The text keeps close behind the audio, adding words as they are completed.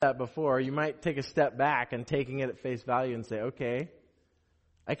that before, you might take a step back and taking it at face value and say, okay,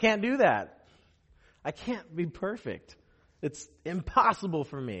 I can't do that. I can't be perfect. It's impossible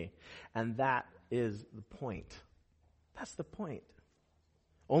for me. And that is the point. That's the point.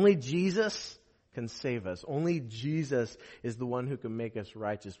 Only Jesus can save us. Only Jesus is the one who can make us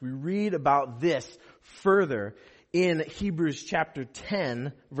righteous. We read about this further in Hebrews chapter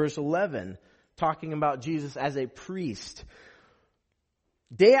 10, verse 11, talking about Jesus as a priest.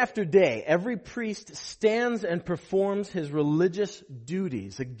 Day after day, every priest stands and performs his religious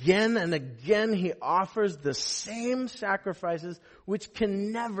duties. Again and again, he offers the same sacrifices which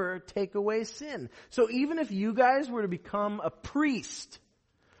can never take away sin. So even if you guys were to become a priest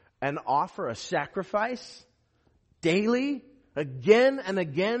and offer a sacrifice daily, again and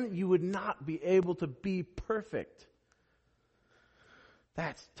again, you would not be able to be perfect.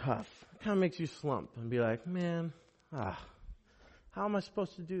 That's tough. It kind of makes you slump and be like, man, how am I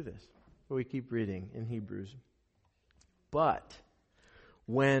supposed to do this? But we keep reading in Hebrews. But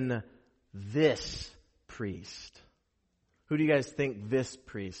when this priest, who do you guys think this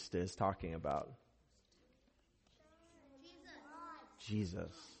priest is talking about?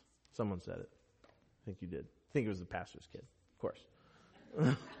 Jesus. Someone said it. I think you did. I think it was the pastor's kid. Of course.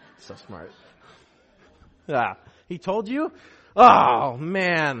 So smart. He told you? Oh,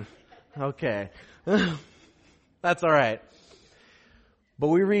 man. Okay. That's all right. But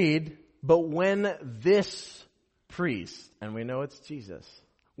we read, but when this priest, and we know it's Jesus,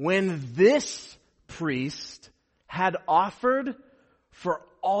 when this priest had offered for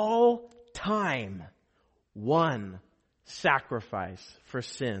all time one sacrifice for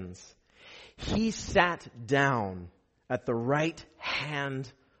sins, he sat down at the right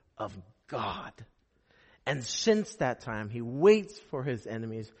hand of God. And since that time, he waits for his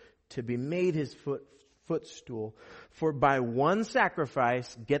enemies to be made his footstool. For by one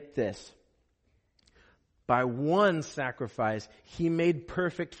sacrifice, get this, by one sacrifice, he made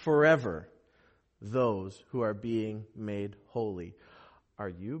perfect forever those who are being made holy. Are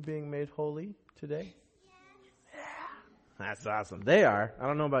you being made holy today? Yeah. That's awesome. They are. I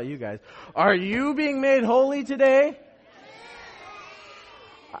don't know about you guys. Are you being made holy today?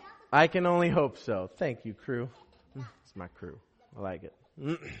 I can only hope so. Thank you, crew. It's my crew. I like it.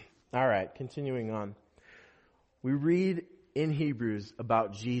 All right, continuing on. We read in Hebrews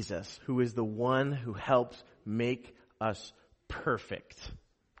about Jesus, who is the one who helps make us perfect.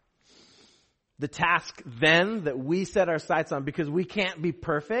 The task then that we set our sights on, because we can't be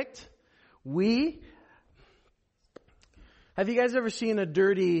perfect, have you guys ever seen a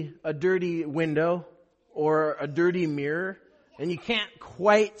dirty window or a dirty mirror? And you can't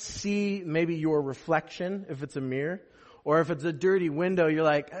quite see maybe your reflection if it's a mirror. Or if it's a dirty window, you're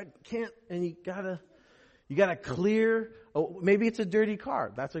like, I can't, and you gotta clear. Oh, maybe it's a dirty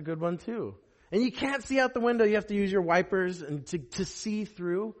car. That's a good one too. And you can't see out the window. You have to use your wipers and to see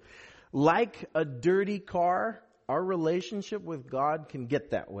through. Like a dirty car, our relationship with God can get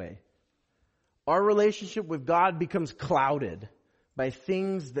that way. Our relationship with God becomes clouded by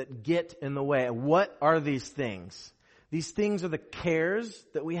things that get in the way. What are these things? These things are the cares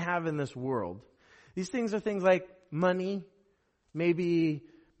that we have in this world. These things are things like money, maybe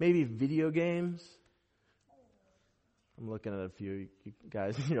video games. I'm looking at a few you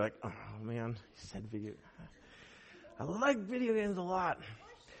guys, and you're like, oh man, he said video. I like video games a lot.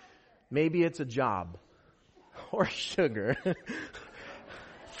 Maybe it's a job or sugar.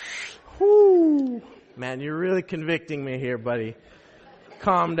 Whoo. Man, you're really convicting me here, buddy.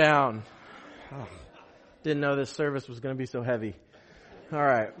 Calm down. Oh, didn't know this service was going to be so heavy. All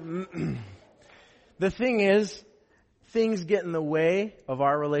right. The thing is, things get in the way of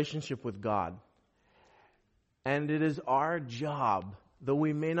our relationship with God. And it is our job, though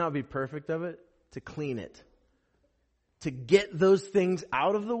we may not be perfect of it, to clean it. To get those things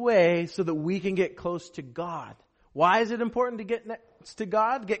out of the way so that we can get close to God. Why is it important to get next to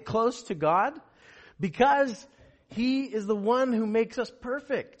God, get close to God? Because He is the one who makes us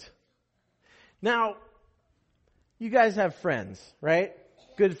perfect. Now, you guys have friends, right?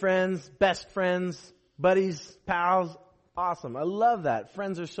 Good friends, best friends, buddies, pals. Awesome. I love that.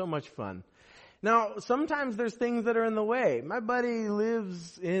 Friends are so much fun. Now, sometimes there's things that are in the way. My buddy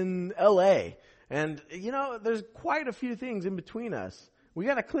lives in LA, and there's quite a few things in between us. We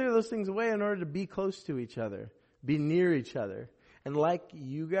got to clear those things away in order to be close to each other, be near each other. And like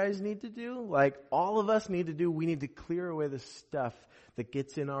you guys need to do, like all of us need to do, we need to clear away the stuff that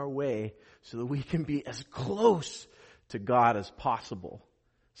gets in our way so that we can be as close to God as possible,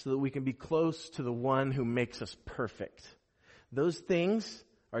 so that we can be close to the one who makes us perfect. Those things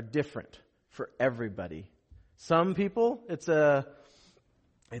are different for everybody. Some people, it's a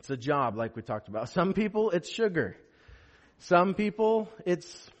It's a job, like we talked about. Some people, it's sugar. Some people,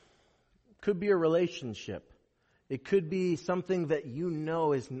 could be a relationship. It could be something that you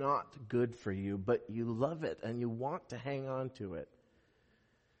know is not good for you, but you love it and you want to hang on to it.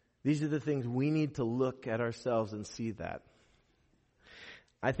 These are the things we need to look at ourselves and see that.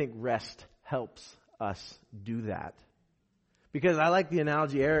 I think rest helps us do that. Because I like the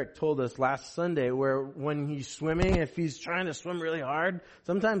analogy Eric told us last Sunday where when he's swimming, if he's trying to swim really hard,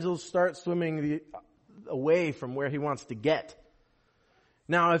 sometimes he'll start swimming away from where he wants to get.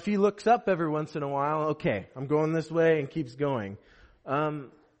 Now, if he looks up every once in a while, okay, I'm going this way, and keeps going.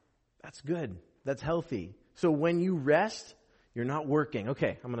 That's good. That's healthy. So when you rest, you're not working.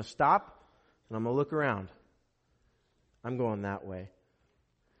 Okay, I'm going to stop, and I'm going to look around. I'm going that way.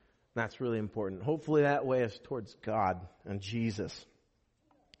 That's really important. Hopefully that way is towards God and Jesus.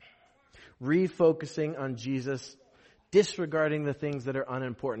 Refocusing on Jesus, disregarding the things that are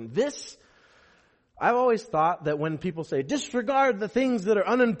unimportant. I've always thought that when people say, disregard the things that are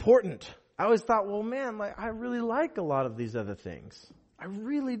unimportant, I always thought, well, man, I really like a lot of these other things. I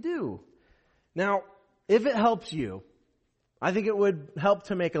really do. Now, if it helps you, I think it would help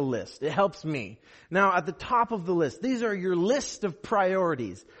to make a list. It helps me. Now, at the top of the list, these are your list of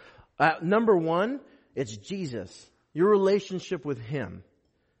priorities. Number 1, it's Jesus, your relationship with Him.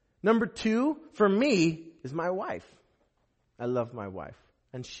 Number 2, for me, is my wife. I love my wife.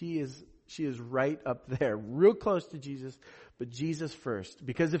 And she is right up there, real close to Jesus, but Jesus first.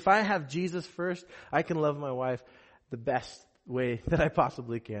 Because if I have Jesus first, I can love my wife the best way that I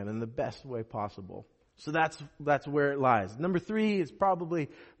possibly can, in the best way possible. So that's where it lies. Number 3 is probably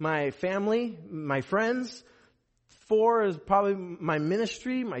my family, my friends. 4 is probably my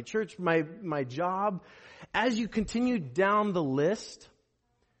ministry, my church, my job. As you continue down the list,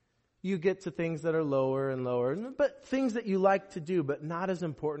 you get to things that are lower and lower, but things that you like to do, but not as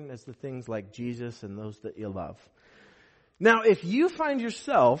important as the things like Jesus and those that you love. Now, if you find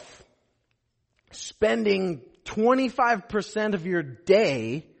yourself spending 25% of your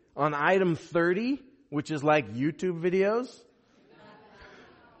day on item 30, which is like YouTube videos,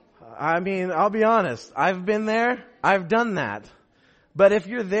 I mean, I'll be honest. I've been there. I've done that. But if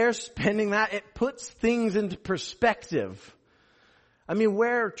you're there spending that, it puts things into perspective. I mean,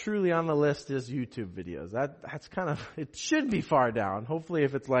 where truly on the list is YouTube videos? That's kind of, it should be far down. Hopefully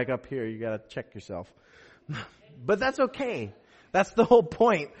if it's like up here, you gotta check yourself. But that's okay. That's the whole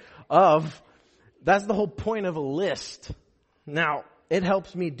point of a list. Now, it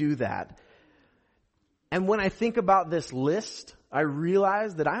helps me do that. And when I think about this list, I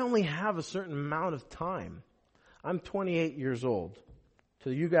realize that I only have a certain amount of time. I'm 28 years old.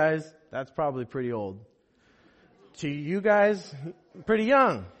 To you guys, that's probably pretty old. To you guys, pretty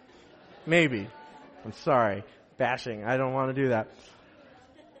young. Maybe. I'm sorry. Bashing. I don't want to do that.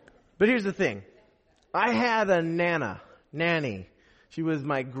 But here's the thing. I had a nanny. She was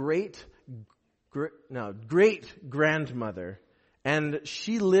my great grandmother. And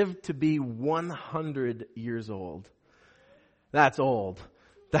she lived to be 100 years old. That's old.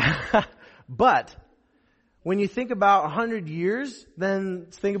 But when you think about 100 years, then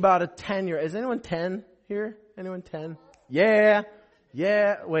think about a 10-year. Is anyone 10 here? Anyone 10? Yeah.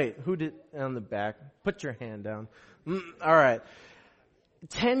 Wait, who did on the back? Put your hand down. All right.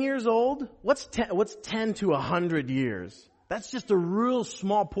 10 years old? What's 10 to 100 years? That's just a real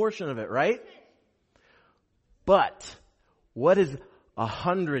small portion of it, right? But what is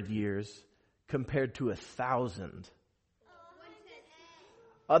 100 years compared to 1,000?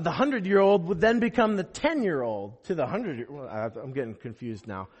 The 100-year-old would then become the 10-year-old to the 100-year-old. I'm getting confused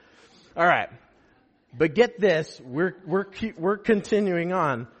now. All right. But get this, we're continuing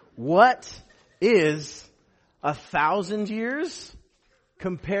on. What is 1,000 years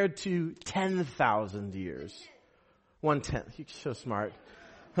compared to 10,000 years? 1/10. You're so smart.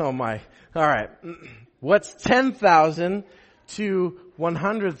 Oh my. All right. What's 10,000 to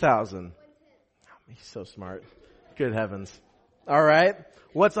 100,000? He's so smart. Good heavens. All right.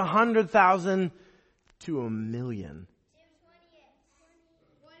 What's 100,000 to 1,000,000?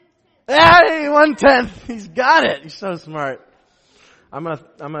 Hey, 1/10. He's got it. He's so smart. I'm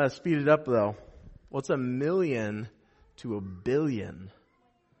gonna speed it up though. What's 1,000,000 to 1,000,000,000?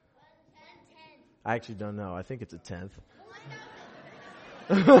 I actually don't know. I think it's 1/10.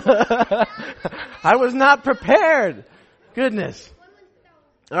 I was not prepared. Goodness.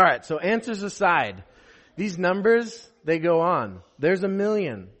 All right. So answers aside, these numbers, they go on. There's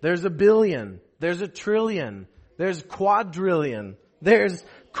 1,000,000. There's 1,000,000,000. There's 1,000,000,000,000. There's quadrillion. There's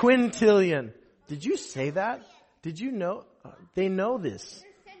quintillion. Did you say that? Did you know? They know this.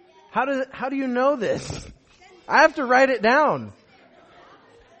 How do you know this? I have to write it down.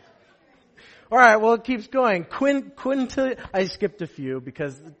 All right, well, it keeps going. Quintillion. I skipped a few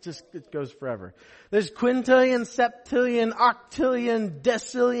because it goes forever. There's quintillion, septillion, octillion,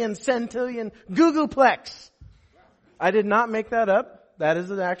 decillion, centillion, googleplex. I did not make that up. That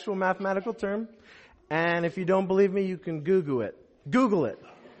is an actual mathematical term. And if you don't believe me, you can Google it. Google it.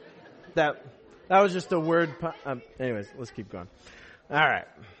 That was just a word. Anyways, let's keep going. All right.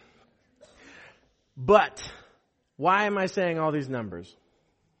 But why am I saying all these numbers?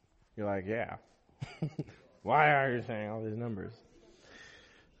 You're like, yeah. Why are you saying all these numbers?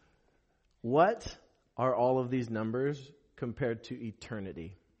 What are all of these numbers compared to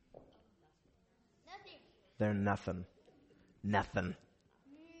eternity? Nothing. They're nothing. Nothing.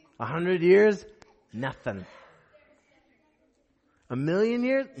 100 years? Nothing. 1,000,000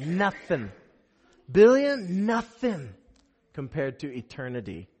 years? Nothing. Billion? Nothing compared to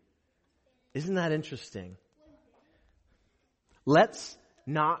eternity. Isn't that interesting? Let's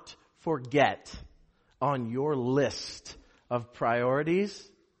not forget on your list of priorities,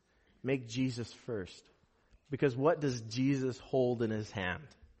 make Jesus first. Because what does Jesus hold in his hand?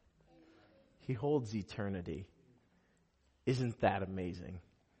 He holds eternity. Isn't that amazing?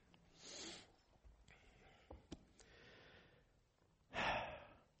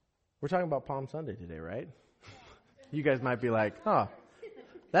 We're talking about Palm Sunday today, right? You guys might be like, oh,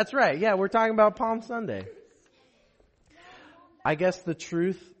 that's right. Yeah, we're talking about Palm Sunday. I guess the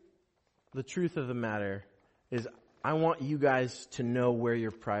truth of the matter is I want you guys to know where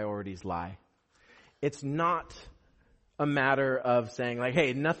your priorities lie. It's not a matter of saying like,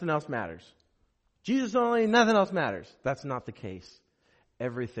 hey, nothing else matters. Jesus only, nothing else matters. That's not the case.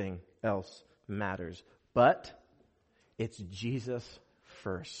 Everything else matters. But it's Jesus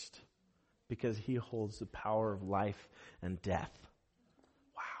first. Because he holds the power of life and death.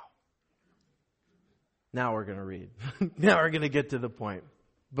 Wow. Now we're going to read. Now we're going to get to the point.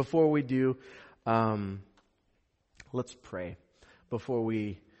 Before we do, let's pray. Before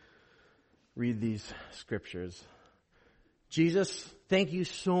we read these scriptures. Jesus, thank you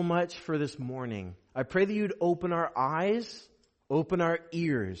so much for this morning. I pray that you'd open our eyes, open our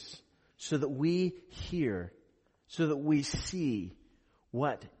ears, so that we hear, so that we see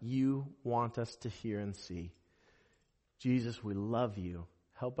what you want us to hear and see. Jesus, we love you.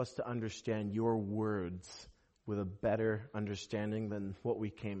 Help us to understand your words with a better understanding than what we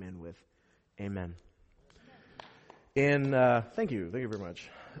came in with. Amen. Thank you very much.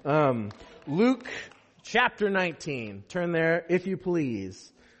 Luke chapter 19. Turn there if you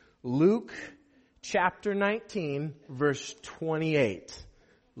please. Luke chapter 19 verse 28.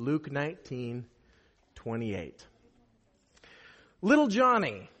 Luke 19, 28. Little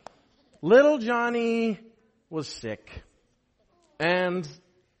Johnny was sick. And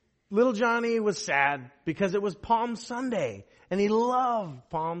little Johnny was sad because it was Palm Sunday. And he loved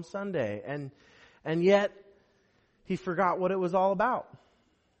Palm Sunday. And yet, he forgot what it was all about.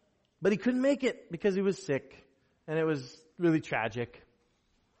 But he couldn't make it because he was sick. And it was really tragic.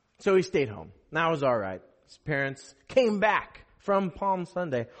 So he stayed home. That was all right. His parents came back from Palm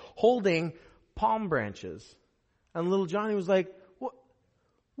Sunday holding palm branches. And little Johnny was like,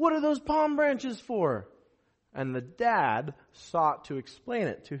 what are those palm branches for? And the dad sought to explain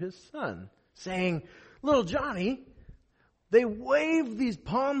it to his son, saying, little Johnny, they waved these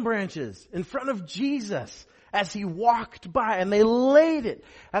palm branches in front of Jesus as he walked by, and they laid it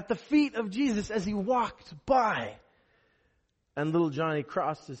at the feet of Jesus as he walked by. And little Johnny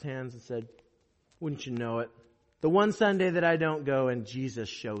crossed his hands and said, wouldn't you know it? The one Sunday that I don't go and Jesus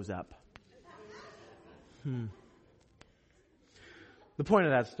shows up. The point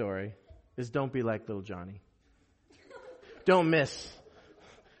of that story is don't be like little Johnny. Don't miss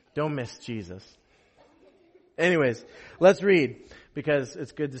Jesus. Anyways, let's read because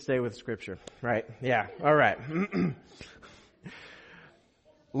it's good to stay with scripture, right? Yeah. All right.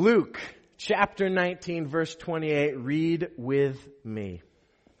 Luke chapter 19 verse 28. Read with me.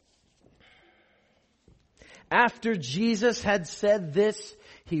 After Jesus had said this,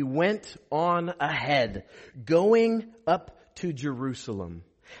 he went on ahead, going up to Jerusalem.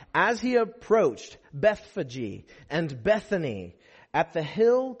 As he approached Bethphage and Bethany at the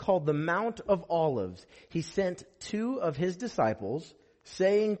hill called the Mount of Olives, he sent 2 of his disciples,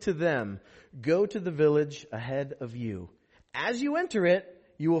 saying to them, go to the village ahead of you. As you enter it,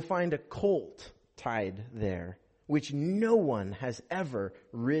 you will find a colt tied there, which no one has ever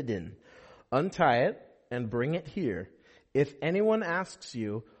ridden. Untie it and bring it here. If anyone asks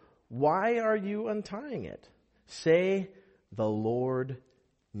you, why are you untying it? Say, the Lord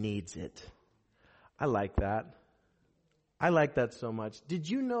needs it. I like that. I like that so much. Did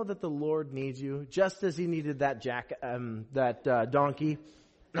you know that the Lord needs you just as he needed that donkey?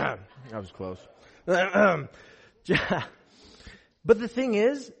 That was close. But the thing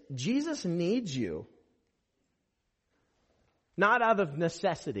is, Jesus needs you. Not out of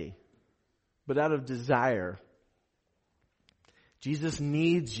necessity, but out of desire. Jesus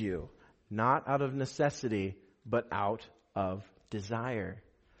needs you, not out of necessity, but out of desire.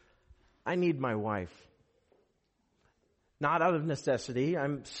 I need my wife. Not out of necessity.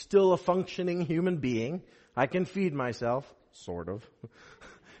 I'm still a functioning human being. I can feed myself, sort of.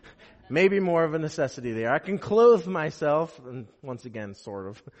 Maybe more of a necessity there. I can clothe myself, and once again, sort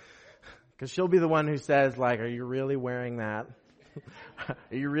of. Because she'll be the one who says, like, are you really wearing that? Are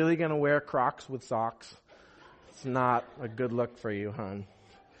you really going to wear Crocs with socks? It's not a good look for you, hon.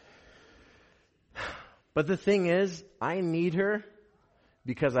 But the thing is, I need her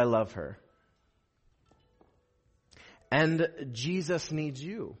because I love her. And Jesus needs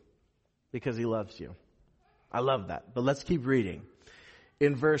you because he loves you. I love that. But let's keep reading.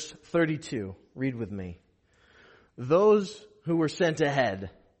 In verse 32, read with me. Those who were sent ahead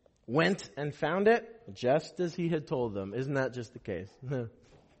went and found it just as he had told them. Isn't that just the case?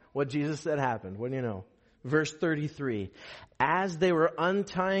 What Jesus said happened. What do you know? Verse 33. As they were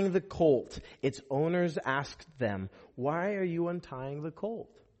untying the colt, its owners asked them, "Why are you untying the colt?"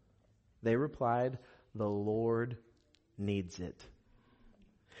 They replied, "The Lord needs it."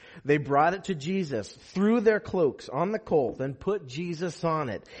 They brought it to Jesus, threw their cloaks on the colt, and put Jesus on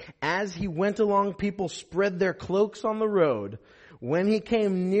it. As he went along, people spread their cloaks on the road. When he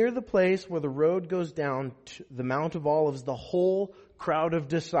came near the place where the road goes down to the Mount of Olives, the whole crowd of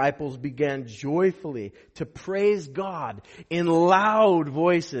disciples began joyfully to praise God in loud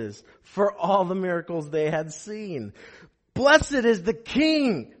voices for all the miracles they had seen. "Blessed is the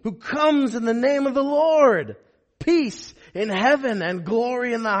King who comes in the name of the Lord. Peace in heaven and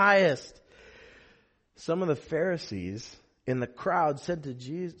glory in the highest." Some of the Pharisees in the crowd said to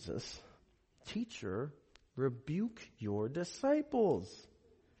Jesus, "Teacher, rebuke your disciples."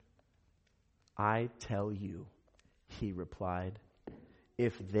 "I tell you," he replied,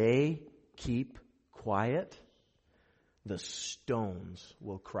 "if they keep quiet, the stones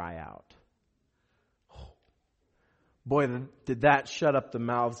will cry out." Boy, did that shut up the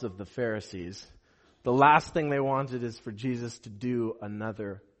mouths of the Pharisees. The last thing they wanted is for Jesus to do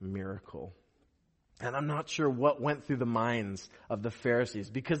another miracle. And I'm not sure what went through the minds of the Pharisees,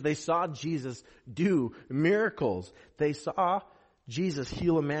 because they saw Jesus do miracles. They saw Jesus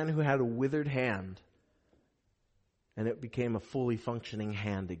heal a man who had a withered hand, and it became a fully functioning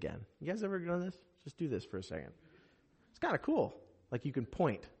hand again. You guys ever done this? Just do this for a second. It's kind of cool. Like, you can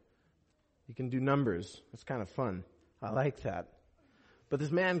point. You can do numbers. It's kind of fun. I like that. But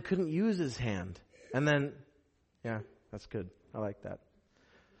this man couldn't use his hand. And then, yeah, that's good. I like that.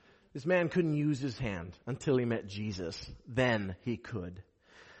 This man couldn't use his hand until he met Jesus. Then he could.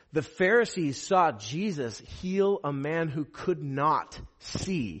 The Pharisees saw Jesus heal a man who could not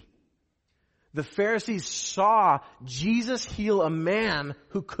see. The Pharisees saw Jesus heal a man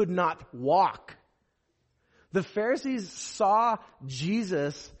who could not walk. The Pharisees saw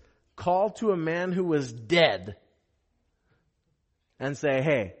Jesus call to a man who was dead and say,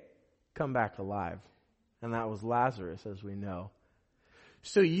 "Hey, come back alive." And that was Lazarus, as we know.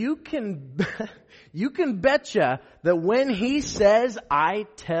 So you can betcha that when he says, "I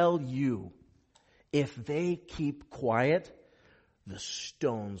tell you," if they keep quiet, the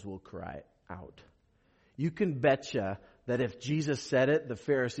stones will cry out. You can betcha that if Jesus said it, the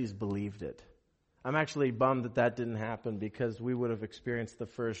Pharisees believed it. I'm actually bummed that didn't happen, because we would have experienced the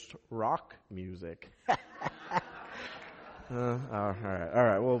first rock music. All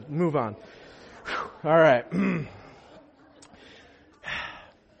right, we'll move on. All right.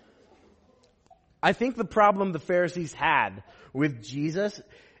 I think the problem the Pharisees had with Jesus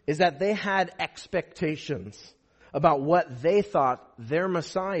is that they had expectations about what they thought their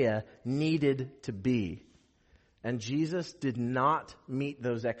Messiah needed to be. And Jesus did not meet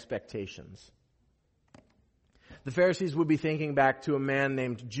those expectations. The Pharisees would be thinking back to a man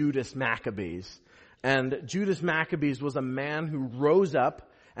named Judas Maccabees. And Judas Maccabees was a man who rose up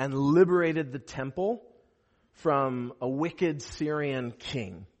and liberated the temple from a wicked Syrian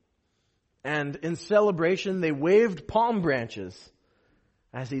king. And in celebration, they waved palm branches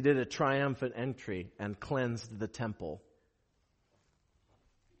as he did a triumphant entry and cleansed the temple.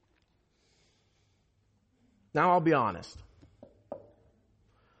 Now, I'll be honest.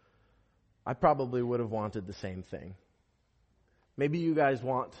 I probably would have wanted the same thing. Maybe you guys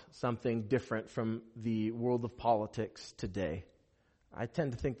want something different from the world of politics today. I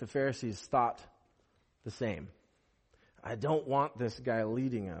tend to think the Pharisees thought the same. I don't want this guy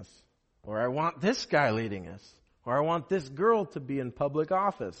leading us. Or I want this guy leading us. Or I want this girl to be in public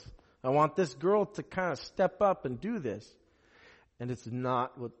office. I want this girl to kind of step up and do this. And it's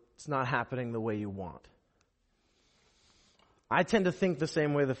not happening the way you want. I tend to think the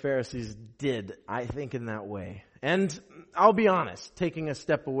same way the Pharisees did. I think in that way. And I'll be honest, taking a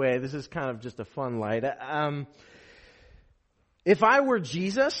step away, this is kind of just a fun light. If I were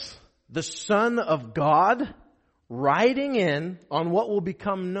Jesus, the Son of God, riding in on what will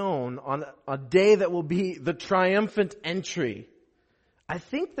become known on a day that will be the triumphant entry, I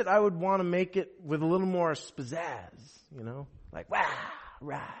think that I would want to make it with a little more pizzazz, like, wow,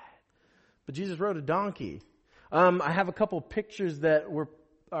 ride. But Jesus rode a donkey. I have a couple pictures that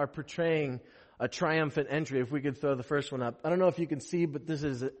are portraying a triumphant entry. If we could throw the first one up. I don't know if you can see, but this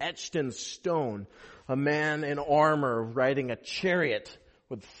is etched in stone. A man in armor riding a chariot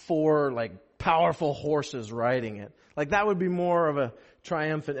with 4 powerful horses riding it. That would be more of a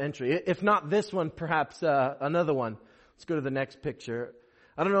triumphant entry. If not this one, perhaps another one. Let's go to the next picture.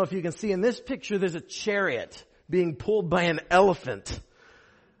 I don't know if you can see in this picture, there's a chariot being pulled by an elephant.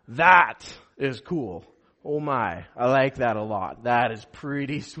 That is cool. Oh my, I like that a lot. That is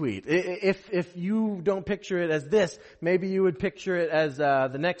pretty sweet. If you don't picture it as this, maybe you would picture it as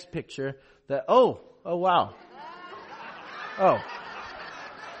the next picture. Oh wow. Oh.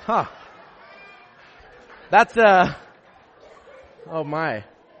 Huh. That's oh my.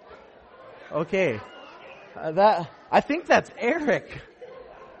 Okay. I think that's Eric.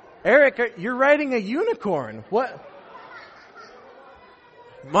 Eric, you're riding a unicorn. What?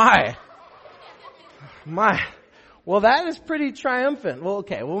 My. Well, that is pretty triumphant. Well,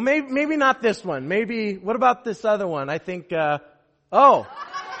 okay. Well, maybe not this one. Maybe, what about this other one? I think, oh.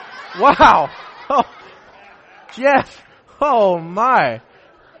 Wow. Oh. Jeff. Oh my.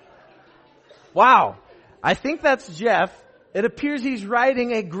 Wow. I think that's Jeff. It appears he's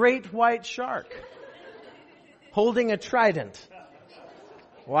riding a great white shark. Holding a trident.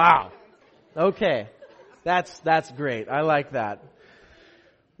 Wow. Okay. That's great. I like that.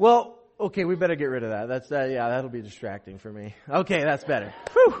 Well, okay, we better get rid of that. That'll be distracting for me. Okay, that's better.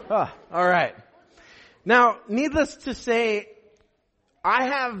 Whew. Oh, all right. Now, needless to say, I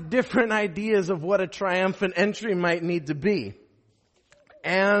have different ideas of what a triumphant entry might need to be.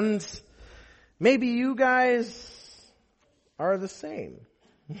 And maybe you guys are the same.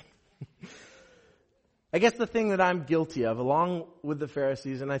 I guess the thing that I'm guilty of, along with the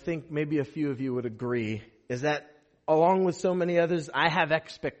Pharisees, and I think maybe a few of you would agree, is that along with so many others, I have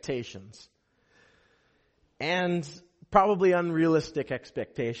expectations. And probably unrealistic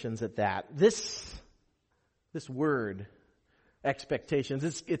expectations at that. This word,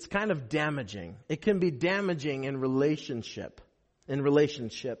 expectations, it's kind of damaging. It can be damaging in relationships,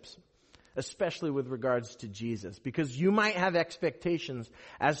 especially with regards to Jesus. Because you might have expectations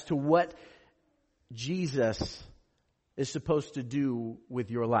as to what Jesus is supposed to do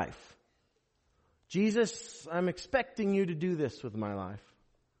with your life. Jesus, I'm expecting you to do this with my life.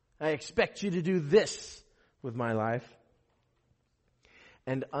 I expect you to do this with my life.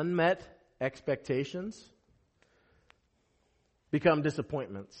 And unmet expectations become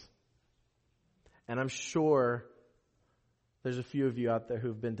disappointments. And I'm sure there's a few of you out there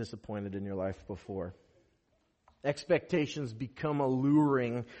who've been disappointed in your life before. Expectations become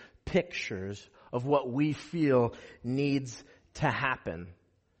alluring pictures of what we feel needs to happen.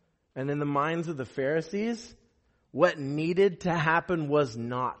 And in the minds of the Pharisees, what needed to happen was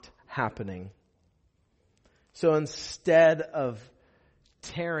not happening. So instead of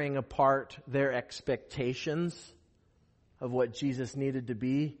tearing apart their expectations of what Jesus needed to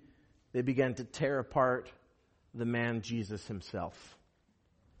be, they began to tear apart the man Jesus himself.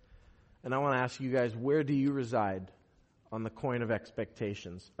 And I want to ask you guys, where do you reside on the coin of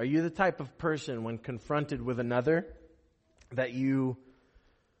expectations? Are you the type of person, when confronted with another, that you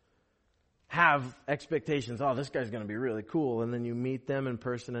have expectations, oh, this guy's going to be really cool, and then you meet them in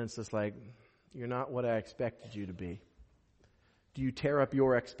person and it's just like, you're not what I expected you to be? Do you tear up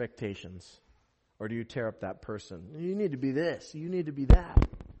your expectations? Or do you tear up that person? You need to be this. You need to be that.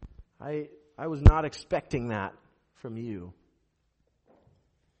 I was not expecting that from you.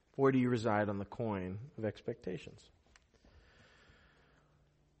 Where do you reside on the coin of expectations?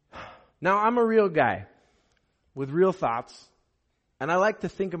 Now, I'm a real guy with real thoughts, and I like to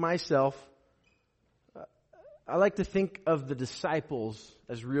think of myself, I like to think of the disciples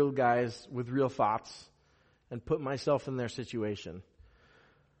as real guys with real thoughts and put myself in their situation.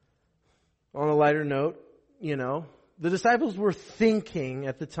 On a lighter note, the disciples were thinking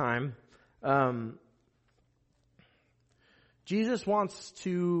at the time, Jesus wants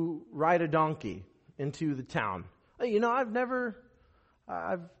to ride a donkey into the town. I've never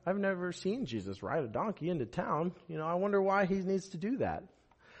I've never seen Jesus ride a donkey into town. I wonder why he needs to do that.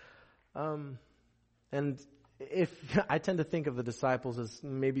 And if I tend to think of the disciples as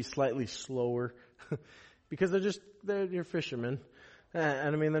maybe slightly slower because they're fishermen.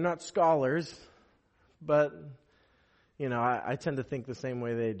 And I mean, they're not scholars, but I tend to think the same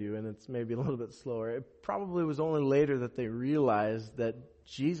way they do, and it's maybe a little bit slower. It probably was only later that they realized that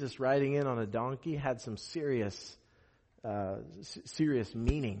Jesus riding in on a donkey had some serious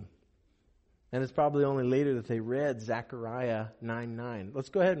meaning. And it's probably only later that they read Zechariah 9:9. Let's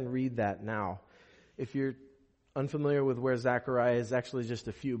go ahead and read that now. If you're unfamiliar with where Zechariah is, actually just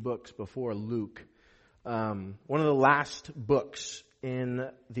a few books before Luke. One of the last books in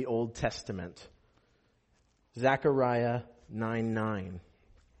the Old Testament. Zechariah 9:9.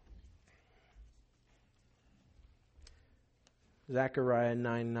 Zechariah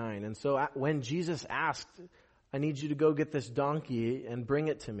 9:9. And so when Jesus asked, I need you to go get this donkey and bring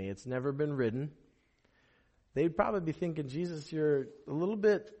it to me. It's never been ridden. They'd probably be thinking, Jesus, you're a little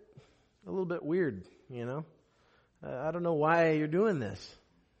bit weird, I don't know why you're doing this.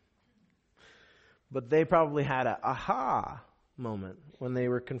 But they probably had a aha moment when they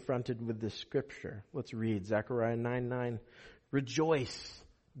were confronted with this scripture. Let's read Zechariah 9:9. Rejoice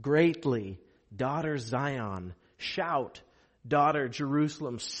greatly, daughter Zion. Shout, daughter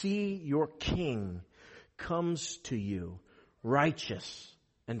Jerusalem. See, your king comes to you, righteous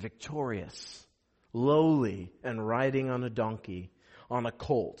and victorious, lowly and riding on a donkey, on a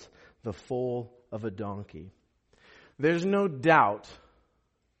colt, the foal of a donkey. There's no doubt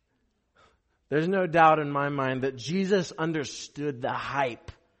in my mind that Jesus understood the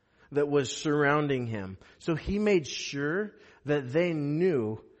hype that was surrounding him. So he made sure that they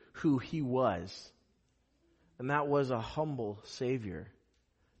knew who he was. And that was a humble Savior.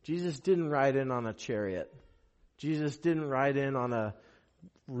 Jesus didn't ride in on a chariot. Jesus didn't ride in on a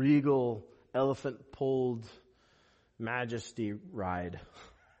regal, elephant-pulled majesty ride.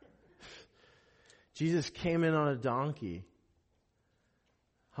 Jesus came in on a donkey,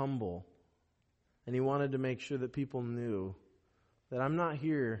 humble. And he wanted to make sure that people knew that I'm not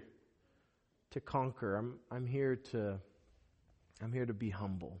here to conquer. I'm here to be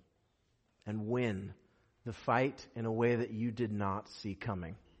humble and win the fight in a way that you did not see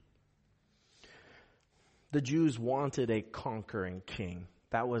coming. The Jews wanted a conquering king.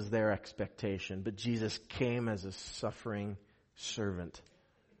 That was their expectation. But Jesus came as a suffering servant.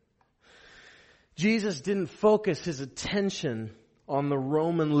 Jesus didn't focus his attention on the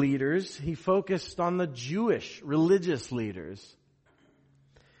Roman leaders. He focused on the Jewish religious leaders.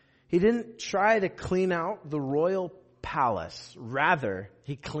 He didn't try to clean out the royal palace. Rather,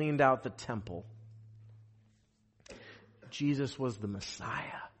 he cleaned out the temple. Jesus was the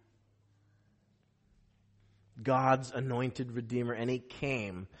Messiah, God's anointed Redeemer, and he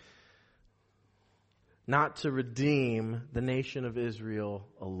came not to redeem the nation of Israel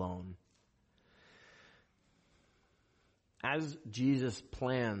alone. As Jesus'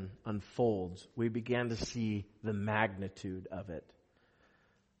 plan unfolds, we began to see the magnitude of it.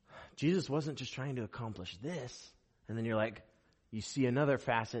 Jesus wasn't just trying to accomplish this, and then you see another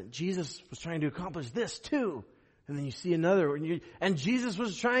facet. Jesus was trying to accomplish this too, and then you see another, and Jesus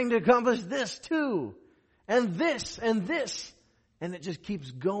was trying to accomplish this too, and this, and it just keeps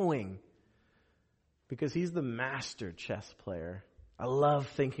going. Because he's the master chess player. I love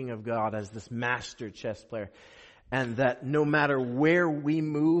thinking of God as this master chess player. And that no matter where we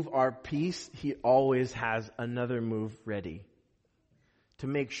move our piece, he always has another move ready to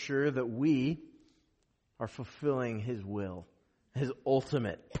make sure that we are fulfilling his will, his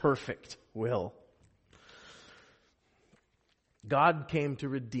ultimate, perfect will. God came to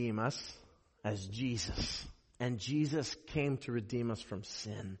redeem us as Jesus, and Jesus came to redeem us from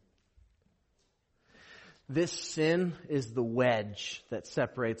sin. This sin is the wedge that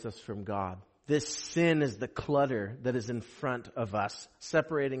separates us from God. This sin is the clutter that is in front of us,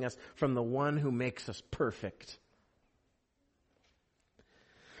 separating us from the one who makes us perfect.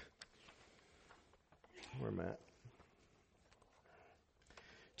 Where am I at?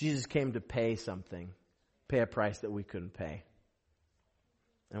 Jesus came to pay a price that we couldn't pay.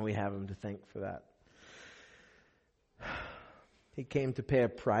 And we have him to thank for that. He came to pay a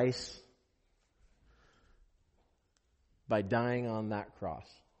price by dying on that cross.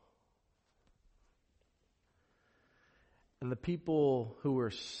 And the people who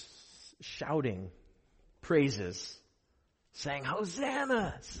were shouting praises, saying,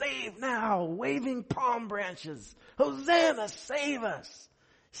 Hosanna, save now, waving palm branches. Hosanna, save us.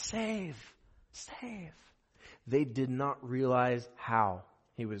 Save, save. They did not realize how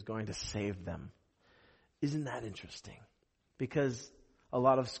he was going to save them. Isn't that interesting? Because A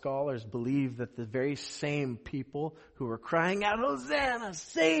lot of scholars believe that the very same people who were crying out, Hosanna,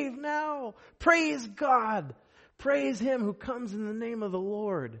 save now, praise God, praise Him who comes in the name of the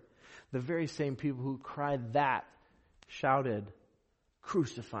Lord. The very same people who cried that shouted,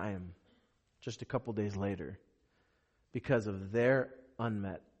 crucify Him, just a couple days later, because of their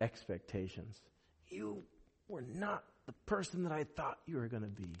unmet expectations. You were not the person that I thought you were going to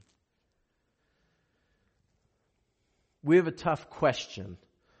be. We have a tough question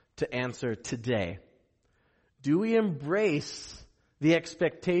to answer today. Do we embrace the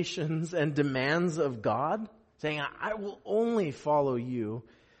expectations and demands of God, saying, I will only follow you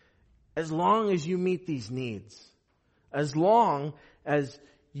as long as you meet these needs, as long as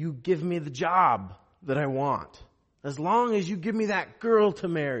you give me the job that I want, as long as you give me that girl to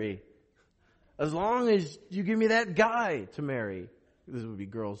marry, as long as you give me that guy to marry? This would be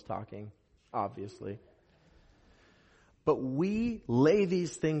girls talking, obviously. But we lay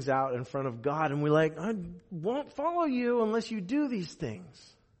these things out in front of God and we're like, I won't follow you unless you do these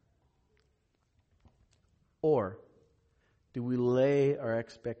things. Or do we lay our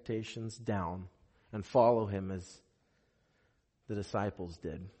expectations down and follow Him as the disciples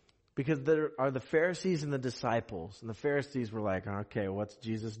did? Because there are the Pharisees and the disciples. And the Pharisees were like, okay, what's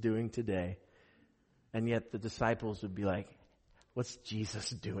Jesus doing today? And yet the disciples would be like, what's Jesus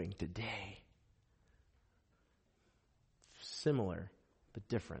doing today? Similar, but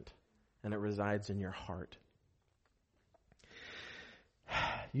different. And it resides in your heart.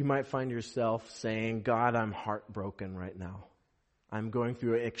 You might find yourself saying, God, I'm heartbroken right now. I'm going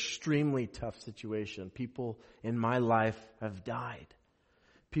through an extremely tough situation. People in my life have died.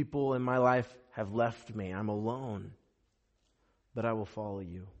 People in my life have left me. I'm alone. But I will follow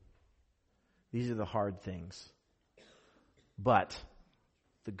you. These are the hard things. But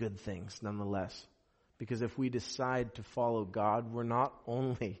the good things nonetheless. Because if we decide to follow God, we're not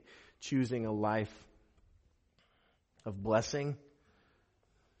only choosing a life of blessing,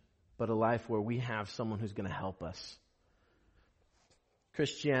 but a life where we have someone who's going to help us.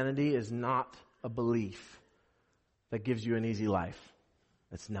 Christianity is not a belief that gives you an easy life.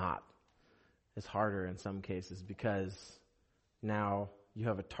 It's not. It's harder in some cases because now you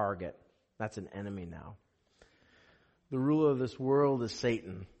have a target. That's an enemy now. The ruler of this world is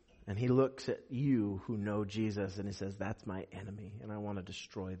Satan. And he looks at you who know Jesus and he says, that's my enemy and I want to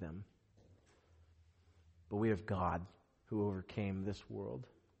destroy them. But we have God who overcame this world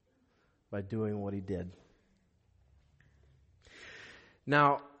by doing what He did.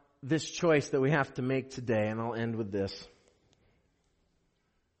 Now, this choice that we have to make today, and I'll end with this.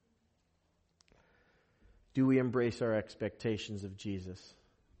 Do we embrace our expectations of Jesus?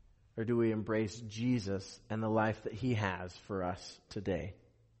 Or do we embrace Jesus and the life that He has for us today?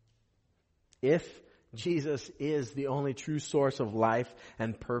 If Jesus is the only true source of life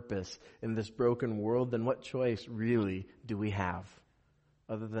and purpose in this broken world, then what choice really do we have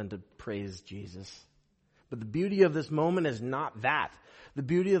other than to praise Jesus? But the beauty of this moment is not that. The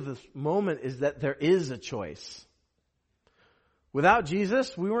beauty of this moment is that there is a choice. Without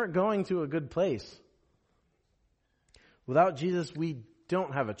Jesus, we weren't going to a good place. Without Jesus, we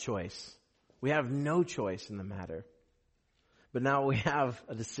don't have a choice. We have no choice in the matter. But now we have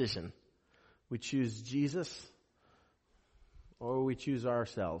a decision. We choose Jesus or we choose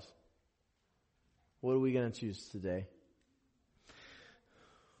ourselves. What are we going to choose today?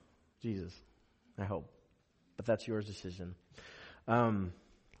 Jesus, I hope. But that's your decision. I'm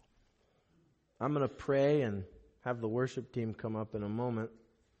going to pray and have the worship team come up in a moment.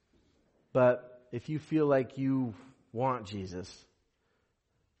 But if you feel like you want Jesus,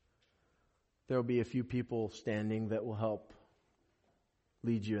 there will be a few people standing that will help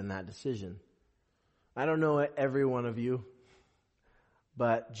lead you in that decision. I don't know every one of you,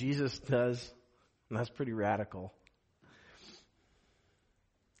 but Jesus does, and that's pretty radical.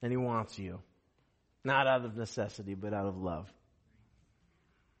 And He wants you, not out of necessity, but out of love.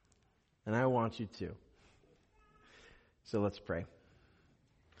 And I want you too. So let's pray.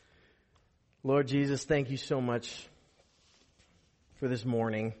 Lord Jesus, thank you so much for this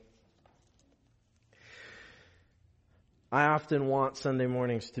morning. I often want Sunday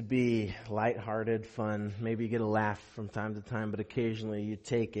mornings to be lighthearted, fun, maybe get a laugh from time to time, but occasionally you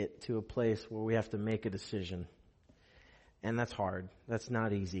take it to a place where we have to make a decision. And that's hard. That's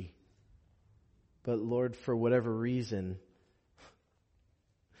not easy. But Lord, for whatever reason,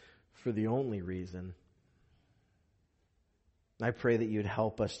 for the only reason, I pray that you'd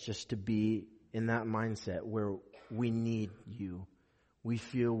help us just to be in that mindset where we need you. We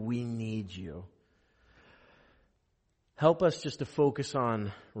feel we need you. Help us just to focus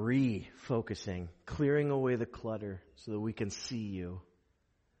on refocusing, clearing away the clutter so that we can see you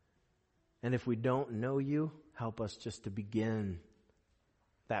And if we don't know you, help us just to begin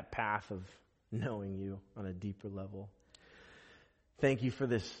that path of knowing you on a deeper level. Thank you for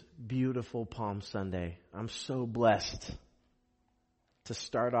this beautiful Palm Sunday. I'm so blessed to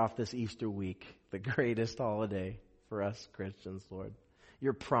start off this Easter week, the greatest holiday for us Christians, Lord.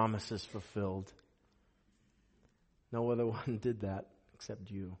 Your promise is fulfilled. No other one did that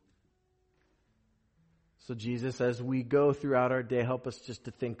except you. So Jesus, as we go throughout our day, help us just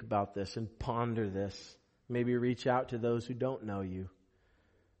to think about this and ponder this. Maybe reach out to those who don't know you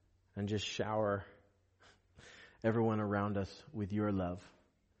and just shower everyone around us with your love.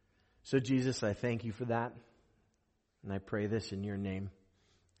 So Jesus, I thank you for that. And I pray this in your name.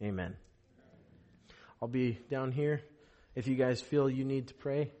 Amen. I'll be down here. If you guys feel you need to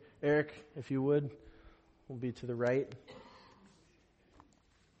pray, Eric, if you would, we'll be to the right.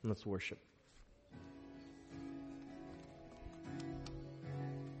 Let's worship.